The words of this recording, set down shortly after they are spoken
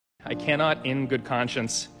I cannot, in good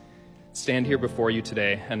conscience, stand here before you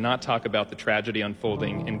today and not talk about the tragedy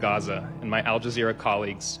unfolding in Gaza and my Al Jazeera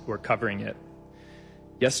colleagues who are covering it.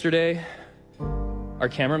 Yesterday, our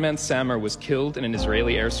cameraman Samer was killed in an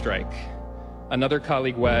Israeli airstrike. Another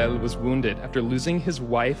colleague, Wael, was wounded after losing his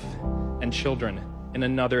wife and children in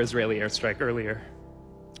another Israeli airstrike earlier.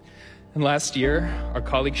 And last year, our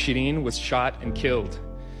colleague Shirin was shot and killed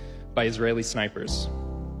by Israeli snipers.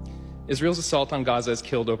 Israel's assault on Gaza has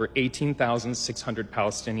killed over 18,600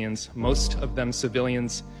 Palestinians, most of them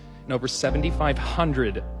civilians, and over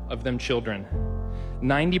 7,500 of them children.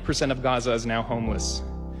 90% of Gaza is now homeless.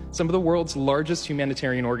 Some of the world's largest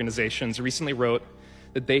humanitarian organizations recently wrote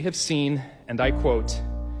that they have seen, and I quote,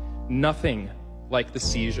 "nothing like the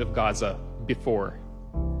siege of Gaza before."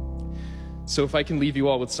 So if I can leave you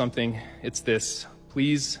all with something, it's this.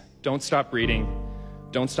 Please don't stop reading.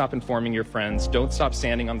 Don't stop informing your friends. Don't stop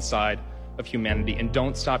standing on the side of humanity. And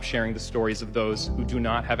don't stop sharing the stories of those who do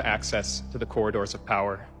not have access to the corridors of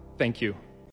power. Thank you.